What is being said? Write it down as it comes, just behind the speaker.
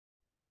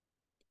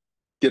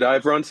G'day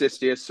everyone, it's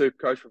SDS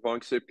SuperCoach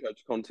providing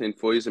SuperCoach content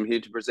for you. I'm here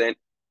to present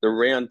the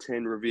round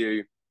 10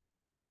 review.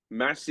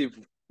 Massive,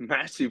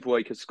 massive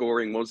week of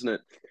scoring, wasn't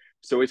it?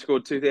 So we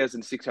scored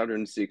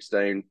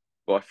 2,616,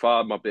 by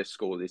far my best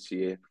score this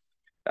year.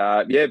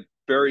 Yeah,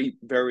 very,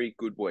 very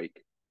good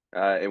week.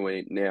 And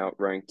we're now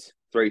ranked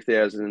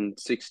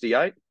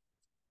 3,068,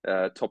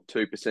 top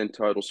 2%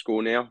 total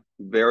score now.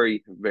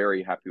 Very,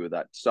 very happy with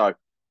that. So,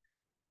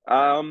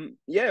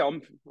 yeah,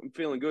 I'm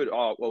feeling good.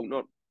 Oh, well,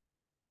 not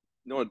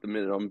at the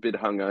minute. I'm a bit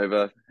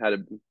hungover.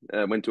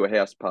 Went to a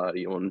house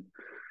party on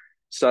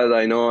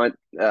Saturday night.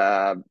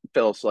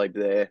 Fell asleep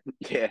there.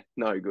 Yeah,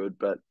 no good.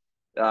 But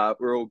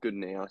we're all good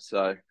now.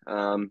 So,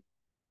 but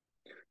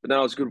no,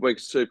 it was a good week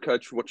of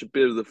SuperCoach. Watch a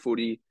bit of the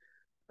footy.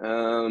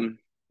 And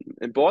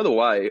by the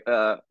way,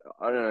 I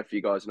don't know if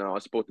you guys know, I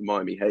support the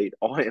Miami Heat.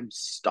 I am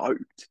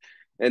stoked,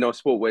 and I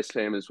support West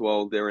Ham as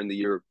well. They're in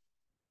the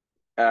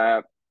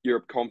uh,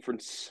 Europe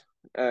Conference,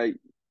 uh,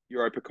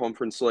 Europa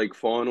Conference League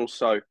final.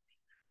 So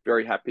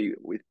very happy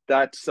with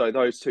that. So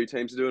those two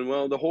teams are doing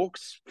well. The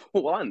Hawks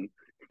won.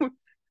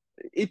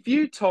 If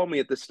you told me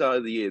at the start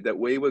of the year that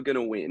we were going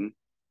to win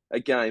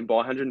a game by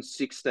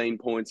 116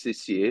 points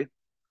this year,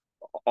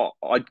 I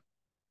I,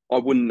 I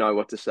wouldn't know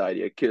what to say to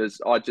you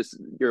because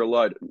you're a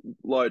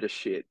load of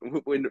shit.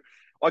 When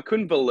I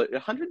couldn't believe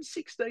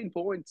 116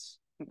 points,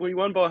 we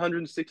won by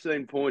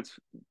 116 points.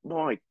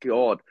 My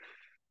God,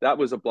 that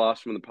was a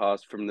blast from the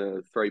past, from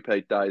the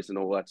three-peat days and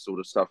all that sort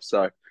of stuff.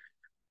 So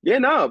yeah,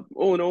 no,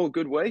 all in all,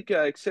 good week,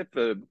 except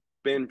for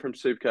Ben from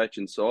Supercoach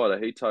Insider.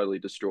 He totally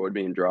destroyed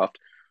me in draft.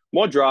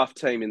 My draft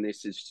team in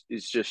this is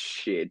just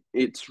shit.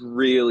 It's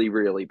really,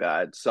 really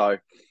bad. So,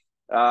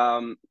 yeah,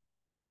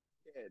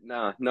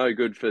 nah, no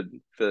good for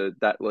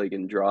that league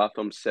in draft.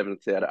 I'm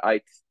seventh out of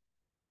eighth.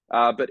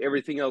 But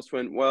everything else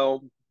went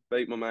well.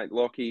 Beat my mate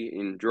Lockie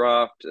in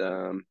draft.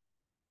 And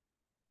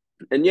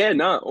yeah,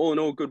 no, all in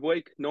all, good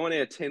week. 9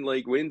 out of 10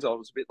 league wins. I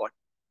was a bit like,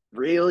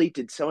 really?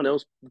 Did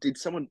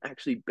someone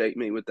actually beat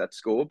me with that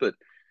score? But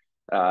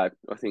I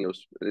think it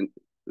was a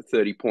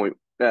 30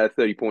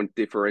 point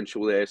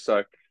differential there.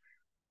 So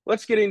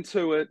let's get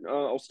into it.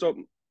 I'll stop.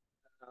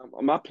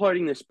 I'm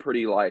uploading this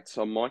pretty late,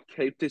 so I might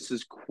keep this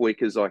as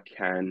quick as I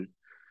can.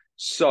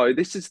 So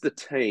this is the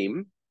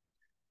team.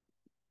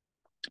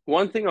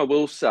 One thing I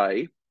will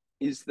say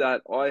is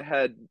that I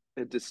had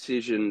a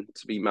decision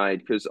to be made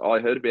because I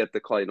heard about the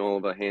Clayton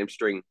Oliver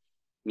hamstring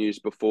news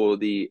before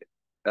the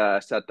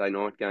Saturday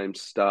night game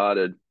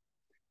started,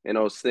 and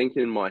I was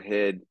thinking in my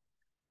head,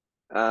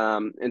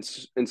 and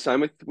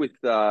same with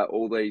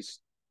all these,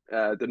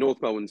 the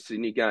North Melbourne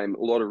Sydney game.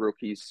 A lot of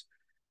rookies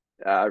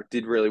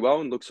did really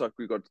well, and looks like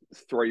we've got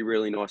three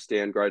really nice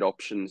downgrade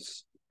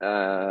options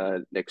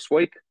next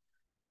week.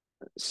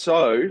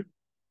 So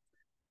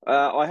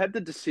I had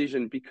the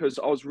decision because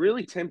I was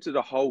really tempted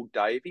to hold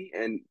Davey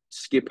and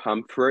skip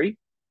Humphrey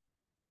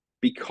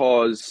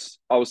because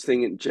I was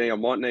thinking, gee, I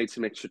might need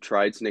some extra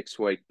trades next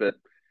week, but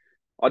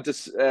I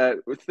just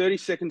with 30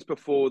 seconds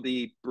before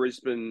the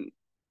Brisbane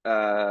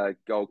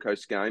Gold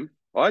Coast game,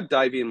 I had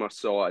Davey in my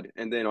side,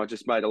 and then I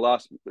just made a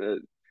last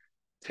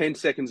 10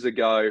 seconds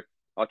ago.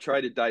 I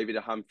traded Davey to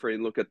Humphrey,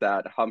 and look at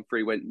that,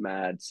 Humphrey went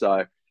mad.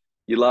 So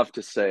you love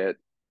to see it.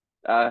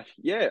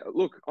 Yeah,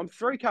 look, I'm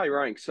 3K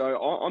ranked, so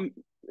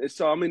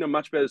I'm in a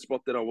much better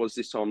spot than I was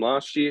this time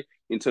last year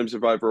in terms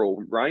of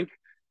overall rank.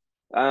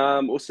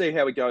 We'll see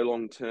how we go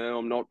long term.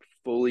 I'm not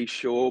fully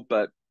sure,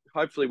 but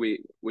hopefully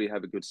we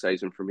have a good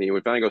season from here.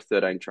 We've only got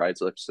 13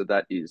 trades left, so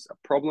that is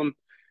a problem.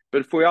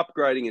 But if we're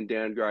upgrading and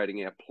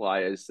downgrading our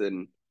players,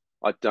 then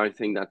I don't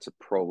think that's a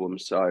problem.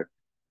 So,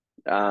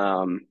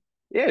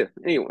 yeah.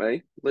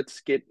 Anyway,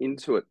 let's get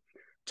into it.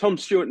 Tom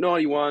Stewart,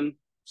 91,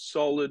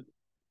 solid.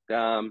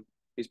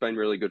 He's been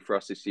really good for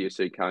us this year,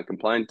 so you can't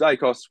complain.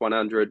 Dacos,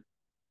 100.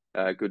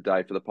 Good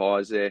day for the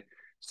Pies there.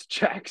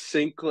 Jack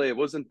Sinclair,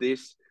 wasn't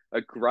this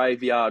a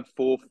graveyard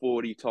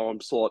 440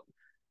 time slot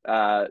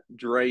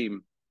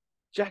dream?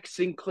 Jack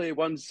Sinclair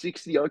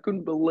 160. I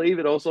couldn't believe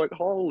it. I was like,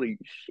 holy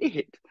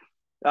shit.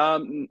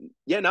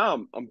 Yeah,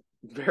 no, I'm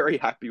very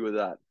happy with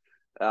that.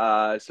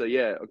 So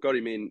yeah, I got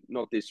him in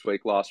not this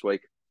week, last week.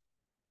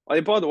 Oh,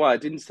 yeah, by the way, I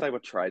didn't say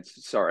what trades.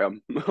 Sorry,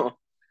 I'm a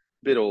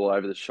bit all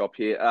over the shop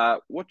here.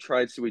 What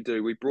trades did we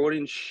do? We brought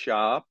in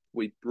Sharp,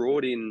 we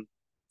brought in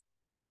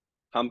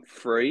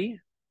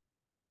Humphrey,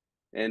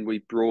 and we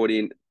brought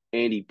in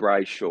Andy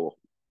Brayshaw.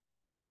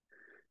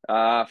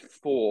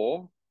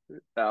 For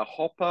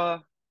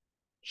Hopper,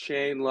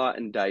 Chandler,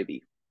 and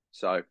Davey.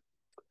 So,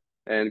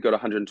 and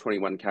got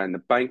 121K in the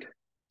bank.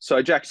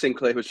 So Jack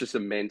Sinclair was just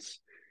immense.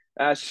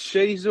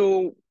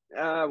 Sheasel,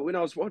 when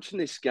I was watching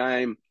this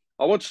game,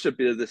 I watched a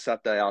bit of the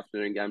Saturday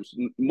afternoon games,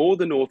 more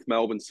the North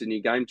Melbourne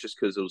Sydney game, just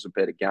because it was a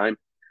better game,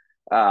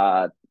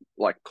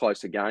 like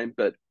closer game.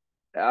 But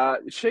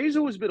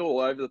Sheasel was a bit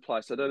all over the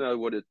place. I don't know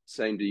what it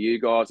seemed to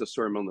you guys. I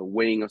saw him on the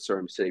wing. I saw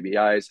him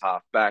CBAs,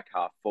 half back,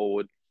 half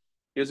forward.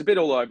 He was a bit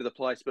all over the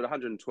place, but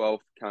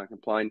 112, can't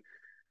complain.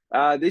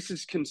 This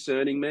is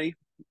concerning me.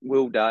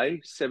 Will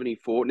Day,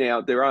 74. Now,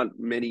 there aren't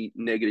many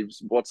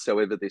negatives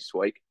whatsoever this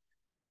week.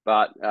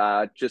 But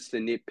just to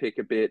nitpick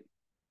a bit,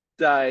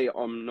 Day,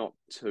 I'm not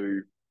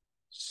too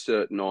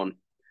certain on.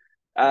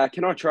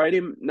 Can I trade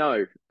him?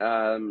 No.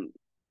 I'm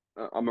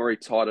already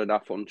tied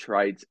enough on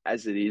trades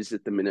as it is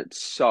at the minute.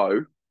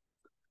 So,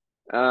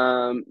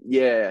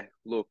 yeah,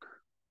 look,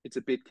 it's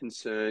a bit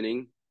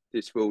concerning,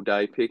 this Will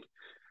Day pick.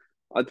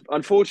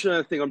 Unfortunately,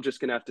 I think I'm just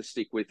going to have to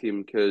stick with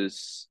him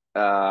because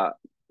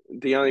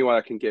the only way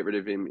I can get rid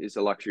of him is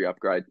a luxury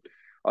upgrade.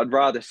 I'd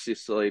rather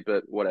Sicily,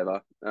 but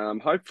whatever.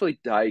 Hopefully,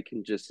 Day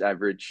can just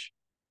average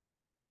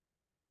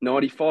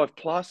 95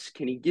 plus.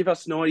 Can he give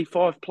us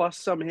 95 plus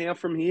somehow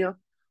from here?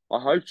 I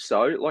hope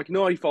so. Like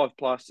 95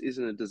 plus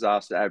isn't a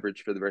disaster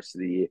average for the rest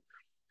of the year.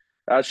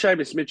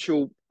 Seamus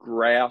Mitchell,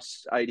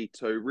 Grouse,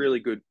 82. Really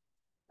good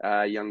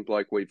young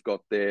bloke we've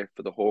got there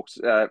for the Hawks.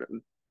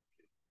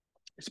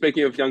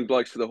 Speaking of young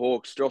blokes for the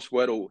Hawks, Josh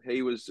Weddle,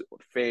 he was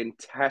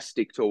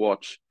fantastic to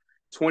watch.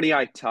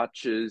 28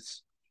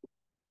 touches,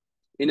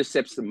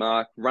 intercepts the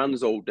mark,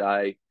 runs all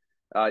day.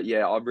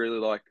 Yeah, I really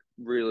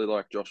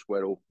like Josh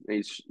Weddle.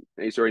 He's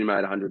already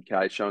made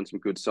 100K, showing some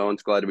good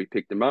signs. Glad we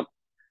picked him up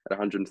at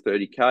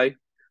 130K.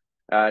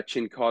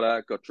 Chin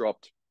Cotter got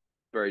dropped.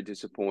 Very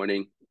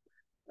disappointing.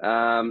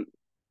 I'm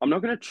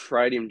not going to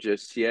trade him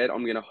just yet.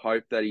 I'm going to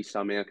hope that he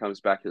somehow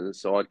comes back to the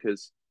side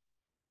because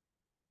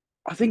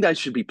I think they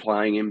should be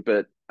playing him,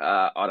 but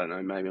I don't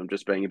know. Maybe I'm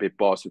just being a bit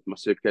biased with my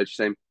SuperCoach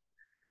team.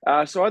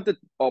 So I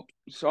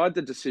had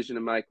the decision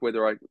to make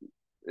whether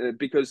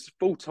because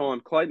full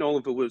time Clayton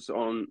Oliver was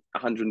on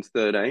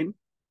 113,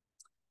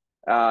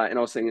 and I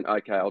was thinking,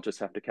 okay, I'll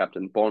just have to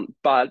captain Bont,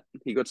 but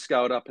he got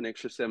scaled up an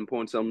extra 7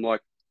 points. I'm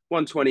like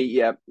 120,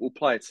 yeah, we'll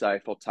play it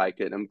safe. I'll take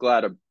it. I'm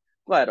glad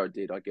I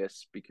did, I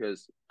guess,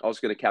 because I was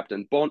going to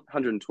captain Bont,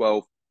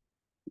 112,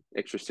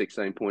 extra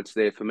 16 points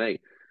there for me.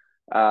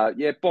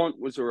 Yeah, Bont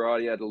was all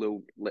right. He had a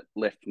little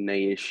left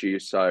knee issue,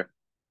 so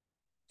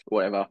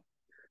whatever.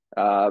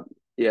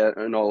 Yeah,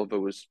 and Oliver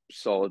was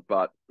solid,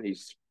 but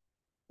he's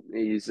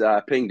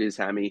pinged his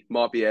hammy.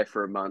 Might be out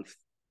for a month.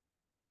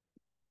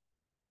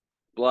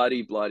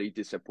 Bloody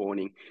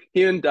disappointing.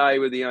 Him and Day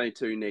were the only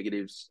two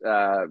negatives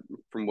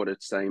from what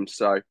it seems.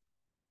 So,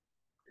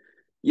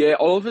 yeah,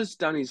 Oliver's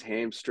done his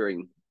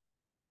hamstring.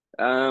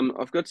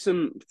 I've got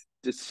some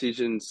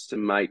decisions to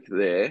make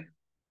there.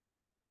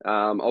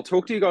 I'll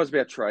talk to you guys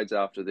about trades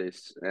after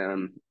this,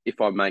 if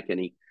I make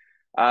any.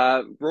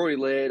 Rory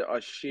Laird, I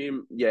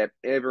assume, yeah,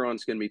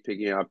 everyone's going to be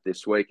picking up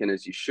this weekend,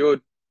 as you should.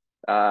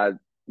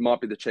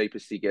 Might be the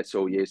cheapest he gets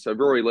all year. So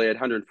Rory Laird,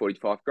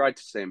 145. Great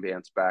to see him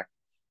bounce back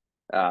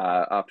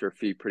after a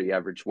few pretty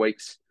average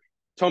weeks.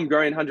 Tom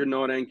Green,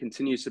 119,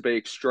 continues to be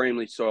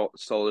extremely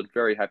solid.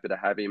 Very happy to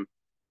have him.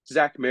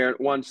 Zach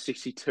Merritt,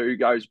 162,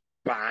 goes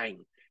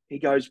bang. He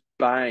goes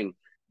bang.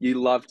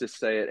 You love to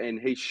see it, and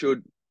he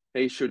should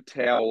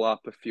towel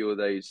up a few of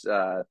these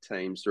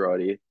teams right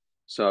here.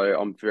 So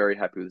I'm very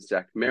happy with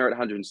Zach Merritt,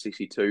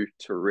 162,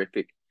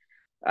 terrific.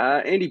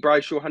 Andy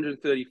Brayshaw,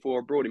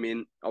 134, brought him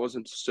in. I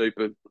wasn't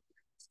super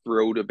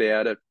thrilled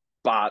about it,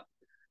 but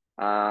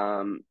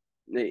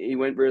he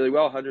went really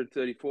well,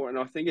 134. And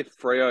I think if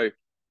Freo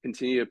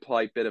continue to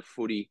play better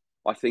footy,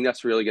 I think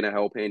that's really going to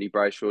help Andy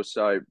Brayshaw.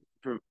 So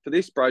for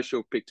this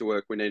Brayshaw pick to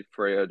work, we need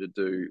Freo to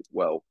do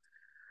well.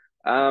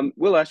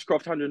 Will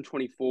Ashcroft,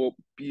 124,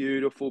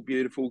 beautiful.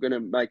 Going to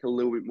make a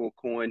little bit more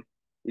coin.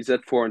 He's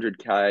at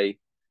 400K,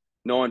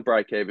 9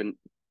 break even,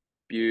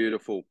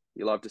 beautiful.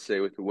 You love to see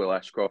with Will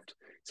Ashcroft.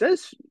 It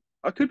says,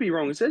 I could be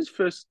wrong. It says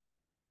first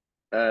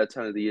ton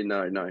of the year.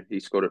 No,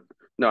 he scored it.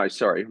 No,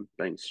 sorry, I'm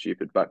being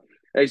stupid, but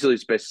easily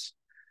his best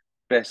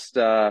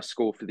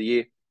score for the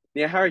year.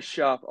 Now, Harry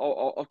Sharp,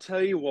 I'll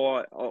tell you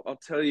why. I'll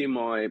tell you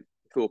my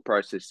thought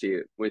process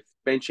here with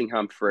benching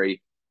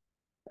Humphrey,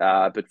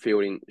 but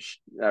fielding,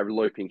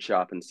 looping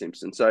Sharp and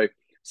Simpson. So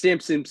Sam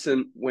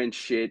Simpson went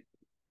shit,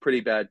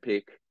 pretty bad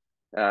pick,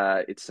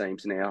 it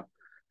seems now.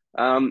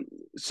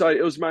 So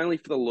it was mainly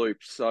for the loop.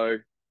 So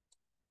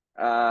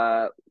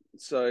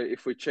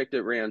if we checked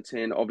at round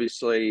 10,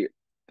 obviously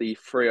the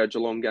Freo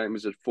Geelong game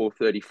was at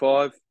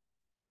 4:35.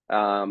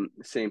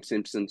 Sam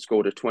Simpson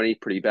scored a 20,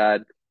 pretty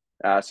bad.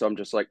 So I'm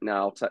just like,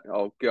 no,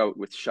 I'll go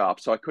with Sharp.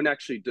 So I couldn't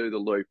actually do the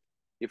loop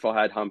if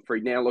I had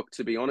Humphrey. Now, look,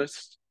 to be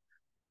honest,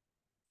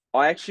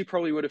 I actually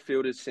probably would have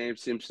fielded Sam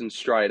Simpson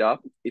straight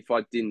up if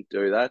I didn't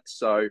do that.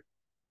 So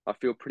I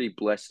feel pretty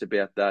blessed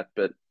about that.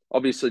 But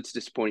obviously, it's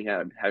disappointing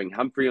having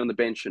Humphrey on the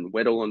bench and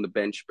Weddle on the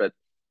bench, but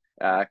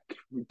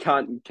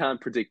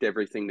can't predict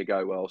everything to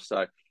go well.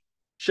 So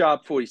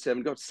Sharp,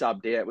 47, got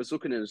subbed out. Was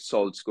looking at a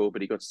solid score,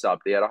 but he got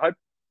subbed out. I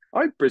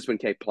hope Brisbane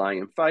keep playing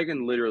him.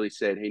 Fagan literally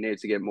said he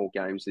needs to get more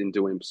games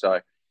into him.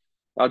 So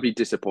I'd be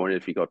disappointed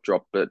if he got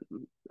dropped, but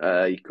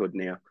he could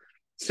now.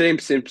 Sam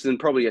Simpson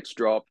probably gets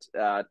dropped.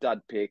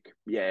 Dud pick.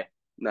 Yeah,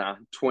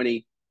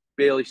 20.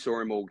 Barely saw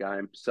him all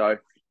game. So,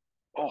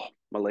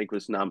 my leg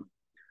was numb.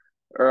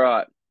 All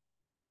right.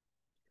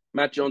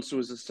 Matt Johnson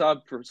was a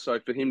sub, so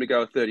for him to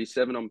go at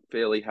 37, I'm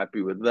fairly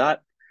happy with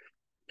that.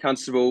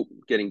 Constable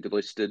getting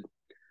delisted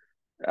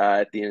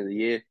at the end of the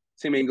year.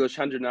 Tim English,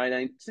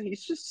 118.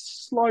 He's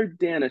just slowed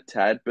down a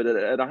tad, but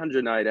at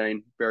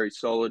 118, very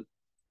solid.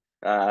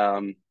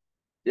 Um,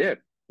 yeah,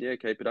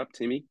 keep it up,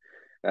 Timmy.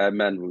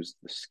 Man was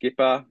the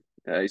skipper.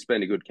 He's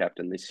been a good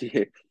captain this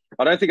year.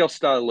 I don't think I'll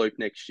start a Luke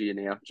next year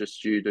now,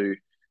 just due to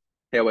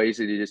how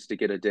easy it is to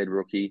get a dead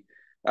rookie.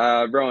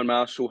 Rowan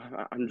Marshall,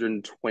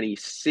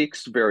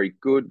 126. Very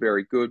good,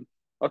 very good.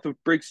 I thought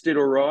Briggs did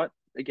all right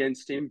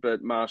against him,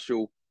 but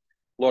Marshall,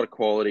 a lot of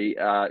quality.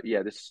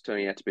 Yeah, this is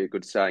turning out to be a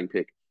good starting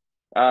pick.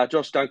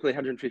 Josh Dunkley,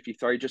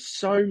 153. Just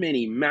so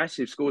many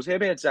massive scores. How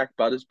about Zach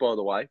Butters, by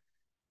the way?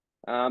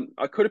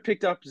 I could have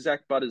picked up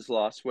Zach Butters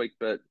last week,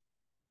 but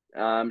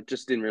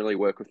just didn't really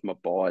work with my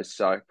buys.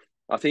 So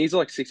I think he's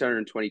like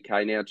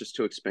 620K now, just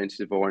too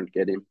expensive. I won't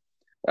get him.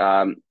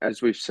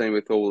 As we've seen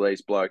with all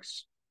these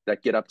blokes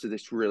that get up to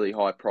this really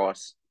high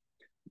price,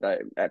 they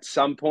at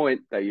some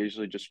point they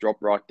usually just drop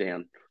right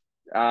down.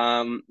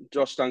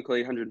 Josh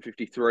Dunkley,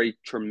 153,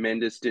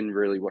 tremendous. Didn't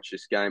really watch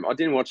this game. I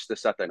didn't watch the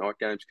Saturday night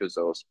games because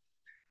I was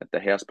at the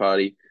house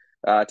party.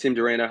 Tim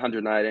Durant,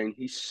 118.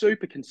 He's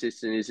super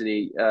consistent, isn't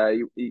he?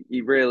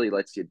 He rarely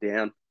lets you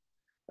down.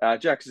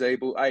 Jack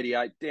Zeeble,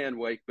 88, down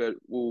week, but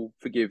we'll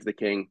forgive the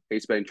king.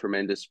 He's been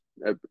tremendous,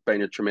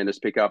 been a tremendous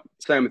pickup.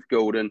 Same with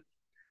Golden.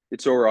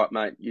 It's all right,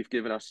 mate. You've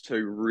given us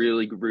two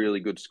really, really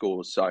good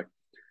scores. So,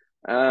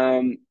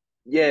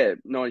 yeah,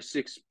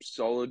 96,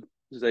 solid.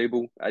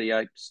 Zeeble,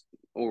 88,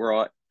 all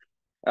right.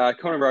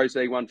 Connor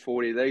Rozee,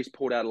 140. These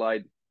Port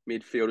Adelaide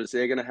midfielders,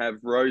 they're going to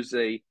have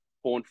Rozee,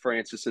 Horn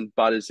Francis, and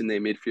Butters in their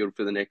midfield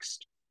for the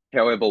next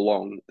however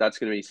long. That's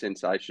going to be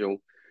sensational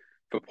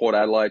for Port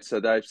Adelaide.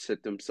 So they've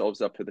set themselves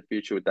up for the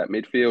future with that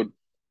midfield.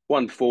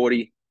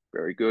 140,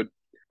 very good.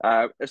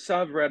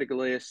 Asav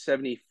Radaglia,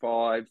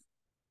 75,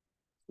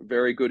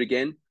 very good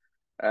again.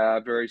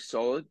 Very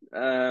solid.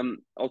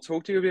 I'll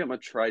talk to you about my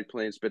trade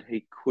plans, but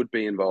he could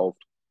be involved.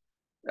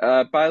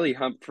 Bailey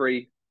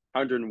Humphrey,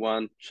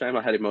 101. Shame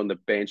I had him on the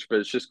bench, but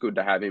it's just good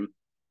to have him.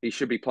 He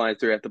should be playing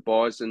throughout the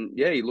buys, and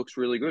yeah, he looks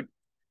really good.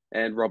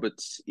 And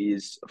Roberts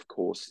is, of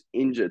course,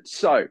 injured.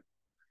 So,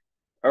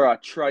 all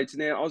right, trades.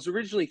 Now, I was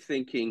originally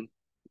thinking,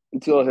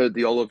 until I heard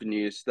the Oliver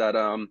news, that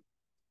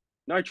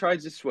no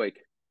trades this week.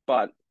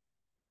 But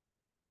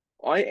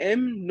I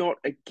am not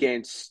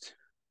against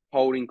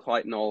holding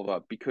Clayton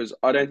Oliver because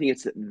I don't think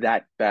it's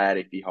that bad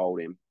if you hold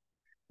him.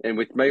 And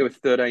with me, with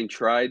 13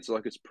 trades,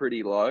 like it's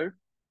pretty low.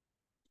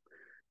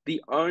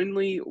 The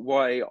only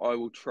way I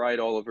will trade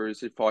Oliver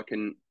is if I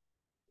can.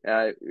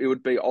 It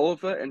would be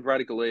Oliver and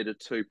Radaglia to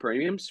two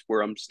premiums,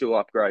 where I'm still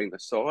upgrading the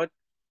side.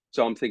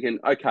 So I'm thinking,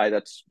 okay,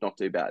 that's not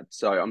too bad.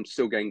 So I'm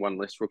still getting one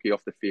less rookie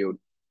off the field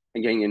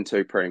and getting in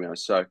two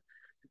premiums. So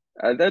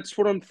that's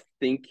what I'm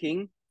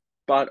thinking.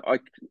 But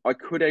I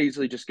could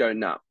easily just go,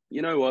 nah,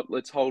 you know what?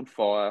 Let's hold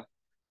fire.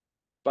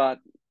 But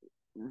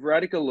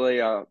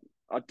Radaglia,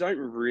 I don't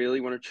really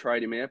want to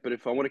trade him out. But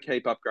if I want to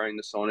keep upgrading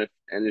the side,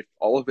 and if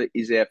Oliver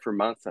is out for a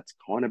month, that's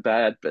kind of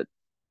bad. But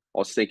I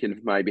was thinking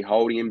of maybe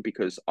holding him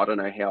because I don't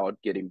know how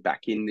I'd get him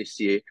back in this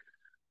year.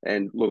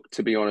 And look,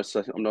 to be honest,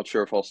 I'm not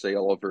sure if I'll see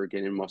Oliver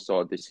again in my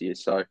side this year.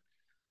 So,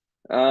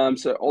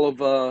 so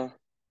Oliver.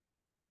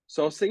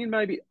 So I was thinking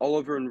maybe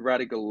Oliver and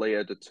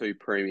Radaglia to two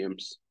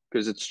premiums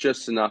because it's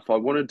just enough. I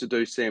wanted to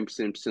do Sam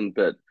Simpson,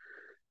 but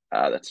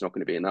that's not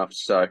going to be enough.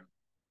 So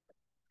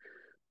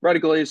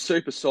Radaglia is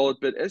super solid,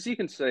 but as you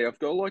can see, I've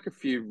got like a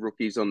few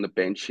rookies on the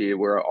bench here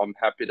where I'm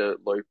happy to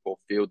loop or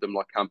field them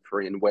like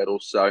Humphrey and Weddle.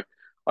 So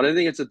I don't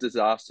think it's a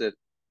disaster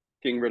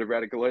getting rid of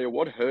Radaglia.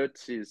 What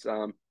hurts is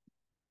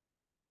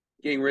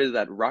getting rid of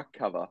that ruck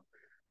cover,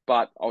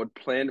 but I would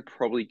plan to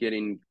probably get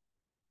in.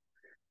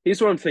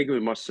 Here's what I'm thinking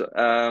with myself.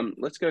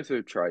 Let's go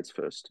through trades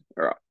first.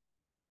 All right.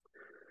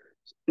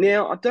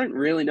 Now, I don't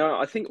really know.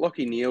 I think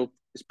Lockie Neal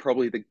is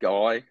probably the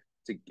guy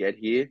to get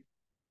here.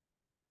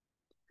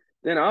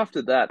 Then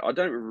after that, I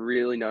don't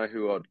really know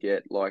who I'd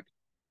get. Like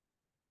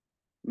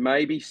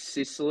maybe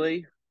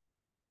Sicily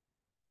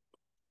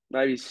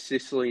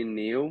and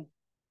Neal.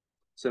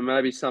 So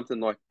maybe something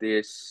like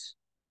this.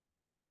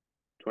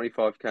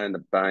 25K in the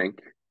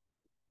bank.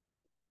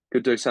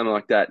 Could do something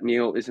like that.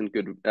 Neal isn't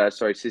good.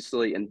 Sorry,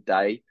 Sicily and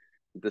Day,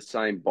 the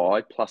same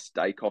buy, plus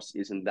day cost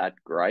isn't that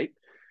great.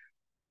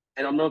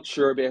 And I'm not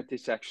sure about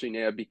this actually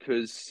now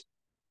because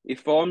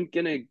if I'm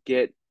going to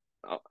get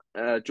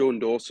Jordan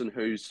Dawson,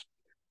 who's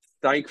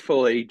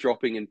thankfully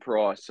dropping in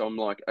price, so I'm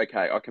like,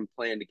 okay, I can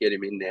plan to get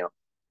him in now.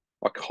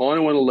 I kind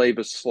of want to leave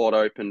a slot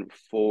open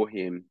for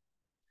him.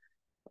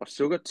 I've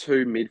still got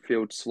two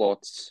midfield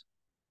slots.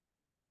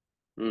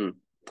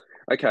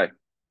 Okay.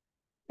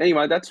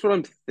 Anyway, that's what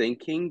I'm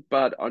thinking,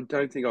 but I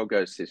don't think I'll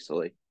go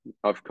Sicily.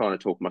 I've kind of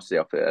talked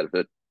myself out of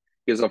it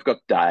because I've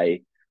got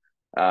day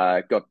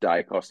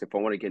cost. If I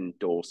want to get in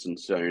Dawson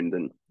soon,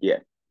 then yeah.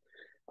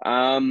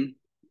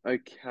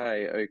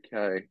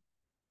 Okay.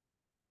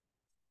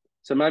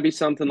 So maybe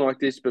something like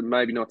this, but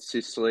maybe not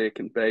Sicily. It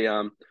can be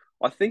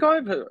I think I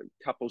have a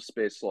couple of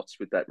spare slots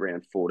with that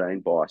round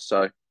 14 buy.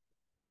 So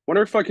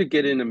wonder if I could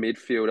get in a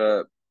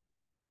midfielder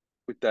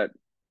with that.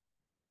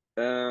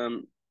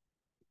 Um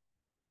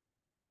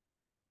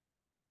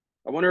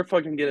I wonder if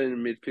I can get in a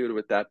midfielder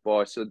with that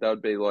buy. So that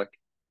would be like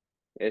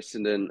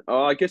Essendon.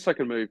 Oh, I guess I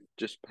can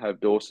just have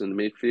Dawson in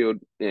the midfield.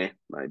 Yeah,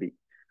 maybe.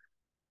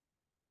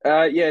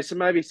 Yeah, so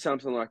maybe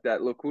something like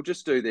that. Look, we'll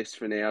just do this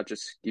for now.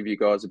 Just give you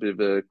guys a bit of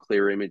a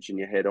clear image in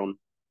your head on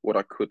what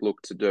I could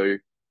look to do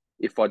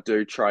if I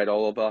do trade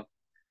Oliver.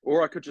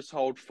 Or I could just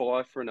hold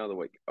 5 for another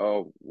week.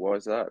 Oh, why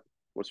is that?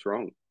 What's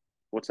wrong?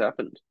 What's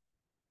happened?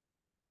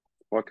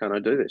 Why can't I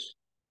do this?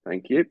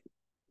 Thank you.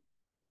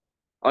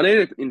 I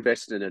need to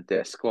invest in a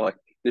desk. Like,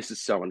 this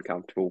is so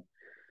uncomfortable.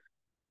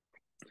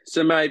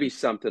 So maybe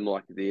something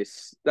like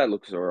this. That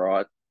looks all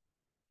right.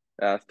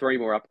 3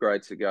 more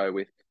upgrades to go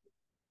with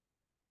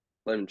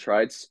 11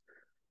 trades.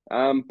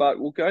 But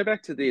we'll go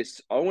back to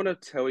this. I want to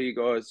tell you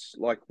guys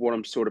like what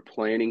I'm sort of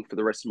planning for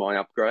the rest of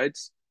my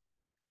upgrades.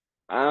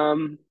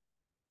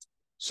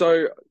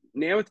 So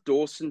now with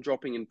Dawson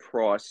dropping in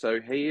price,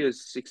 so he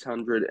is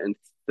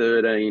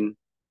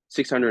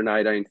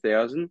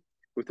 618,000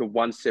 with a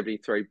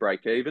 173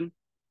 break even.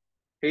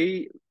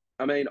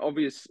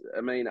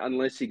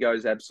 Unless he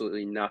goes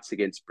absolutely nuts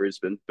against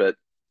Brisbane, but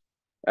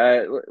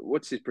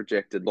what's his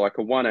projected? Like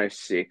a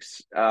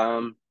 106.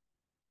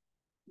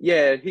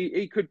 Yeah,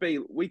 he could be.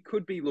 We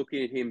could be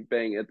looking at him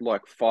being at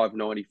like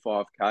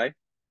 595k,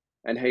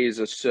 and he is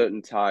a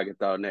certain target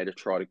that I need to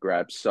try to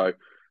grab. So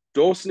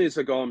Dawson is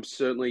a guy I'm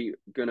certainly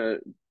gonna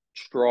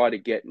try to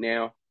get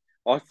now.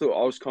 I thought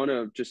I was kind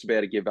of just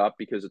about to give up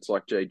because it's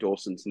like, gee,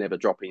 Dawson's never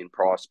dropping in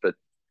price, but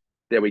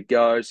there we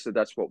go. So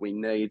that's what we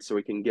need, so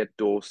we can get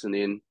Dawson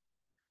in.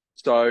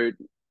 So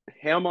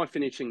how am I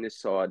finishing this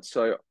side?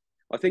 So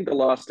I think the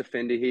last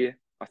defender here,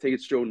 I think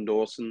it's Jordan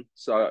Dawson.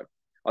 So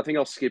I think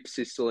I'll skip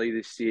Sicily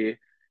this year.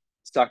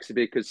 Sucks a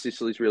bit because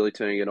Sicily's really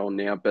turning it on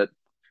now, but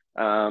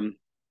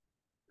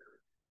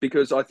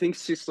because I think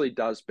Sicily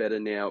does better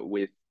now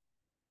with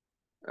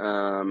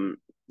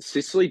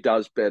Sicily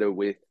does better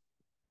with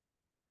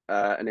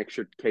an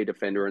extra key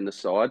defender in the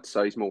side,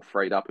 so he's more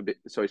freed up a bit.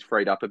 So he's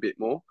freed up a bit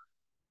more.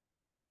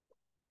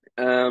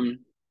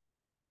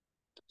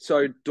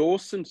 So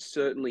Dawson's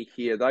certainly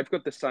here. They've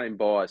got the same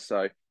buy,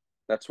 so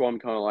that's why I'm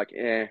kind of like,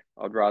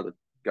 I'd rather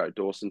go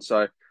Dawson.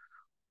 So I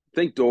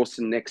think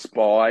Dawson next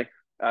buy.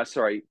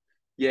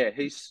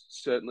 He's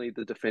certainly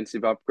the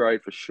defensive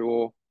upgrade for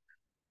sure.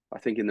 I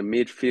think in the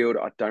midfield,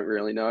 I don't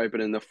really know, but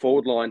in the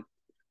forward line,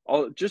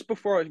 just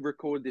before I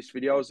record this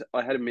video,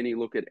 I had a mini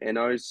look at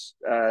Eno's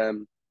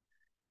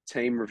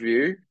team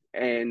review,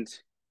 and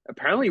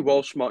apparently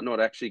Walsh might not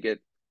actually get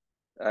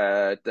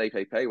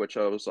DPP, which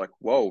I was like,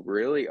 whoa,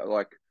 really?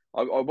 Like,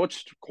 I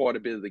watched quite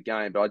a bit of the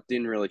game, but I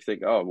didn't really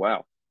think, oh,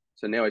 wow.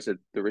 So now he's at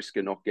the risk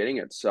of not getting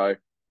it. So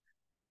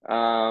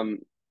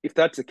if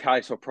that's the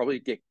case, I'll probably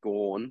get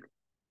Gawn.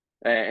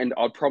 And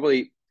I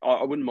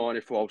wouldn't mind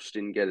if Walsh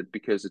didn't get it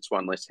because it's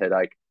one less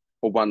headache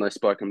or one less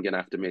bloke I'm going to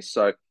have to miss.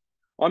 So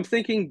I'm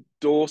thinking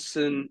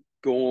Dawson,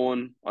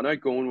 Gawn. I know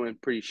Gawn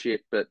went pretty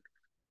shit, but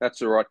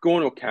that's all right.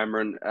 Gawn or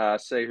Cameron,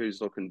 see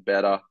who's looking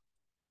better.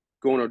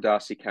 Gawn or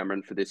Darcy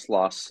Cameron for this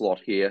last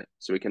slot here,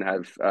 so we can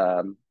have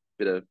a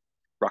bit of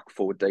ruck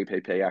forward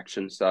DPP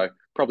action. So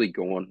probably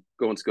Gawn.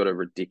 Gawn's got a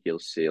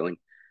ridiculous ceiling.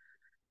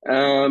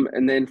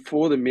 And then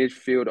for the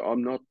midfield,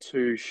 I'm not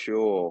too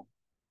sure,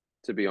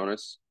 to be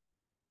honest.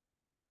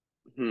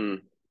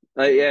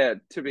 Yeah,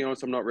 to be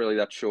honest, I'm not really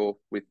that sure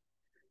with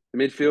the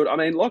midfield. I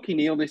mean, Lockie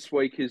Neal this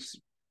week is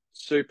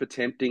super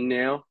tempting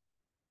now.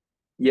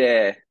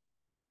 Yeah.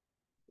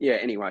 Yeah,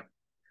 anyway.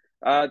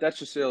 That's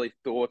just early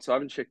thoughts. I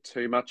haven't checked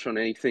too much on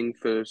anything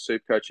for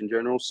SuperCoach in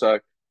general. So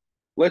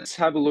let's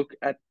have a look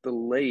at the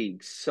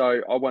leagues.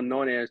 So I won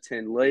 9 out of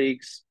 10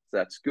 leagues.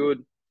 That's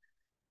good.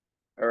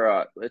 All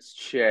right, let's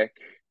check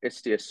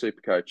SDS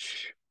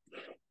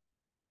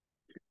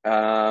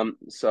SuperCoach.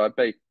 So I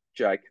beat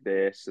Jake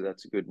there, so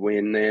that's a good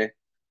win there.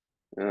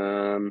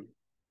 Then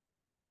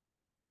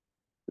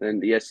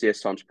the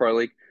SDS Times Pro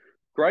League.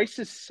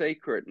 Grace's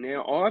Secret.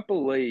 Now, I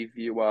believe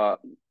you are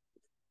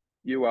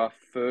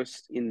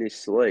first in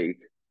this league.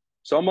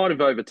 So I might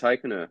have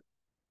overtaken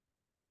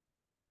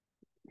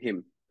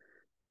him.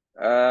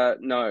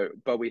 No,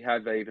 but we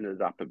have evened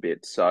it up a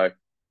bit. So,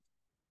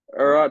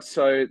 all right.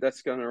 So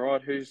that's going all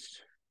right.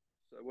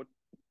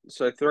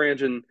 So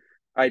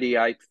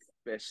 388th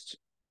best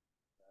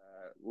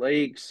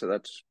league. So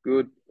that's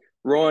good.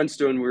 Ryan's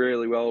doing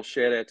really well.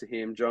 Shout out to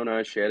him.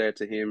 Jono, shout out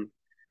to him.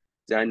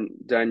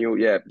 Daniel,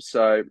 yeah.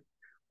 So a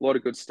lot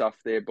of good stuff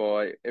there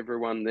by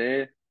everyone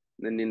there.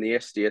 And then in the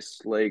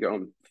SDS league,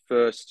 I'm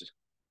first.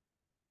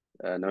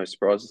 No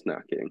surprises. No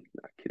kidding.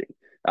 No kidding.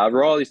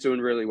 Riley's doing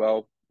really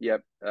well.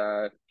 Yep.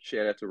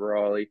 Shout out to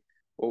Riley.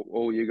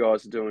 All you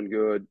guys are doing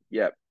good.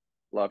 Yep.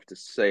 Love to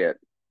see it.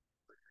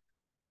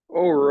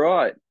 All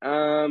right.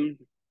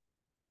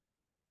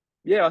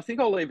 Yeah, I think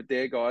I'll leave it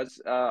there, guys.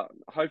 I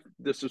hope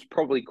this was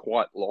probably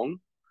quite long.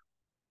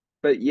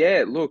 But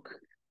yeah, look,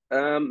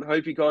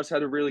 hope you guys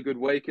had a really good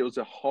week. It was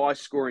a high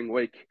scoring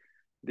week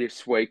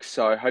this week.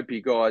 So I hope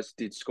you guys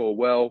did score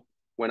well,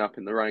 went up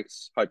in the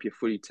ranks. Hope your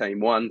footy team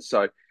won.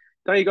 So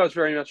thank you guys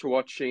very much for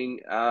watching.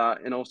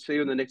 And I'll see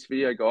you in the next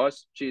video,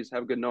 guys. Cheers.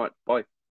 Have a good night. Bye.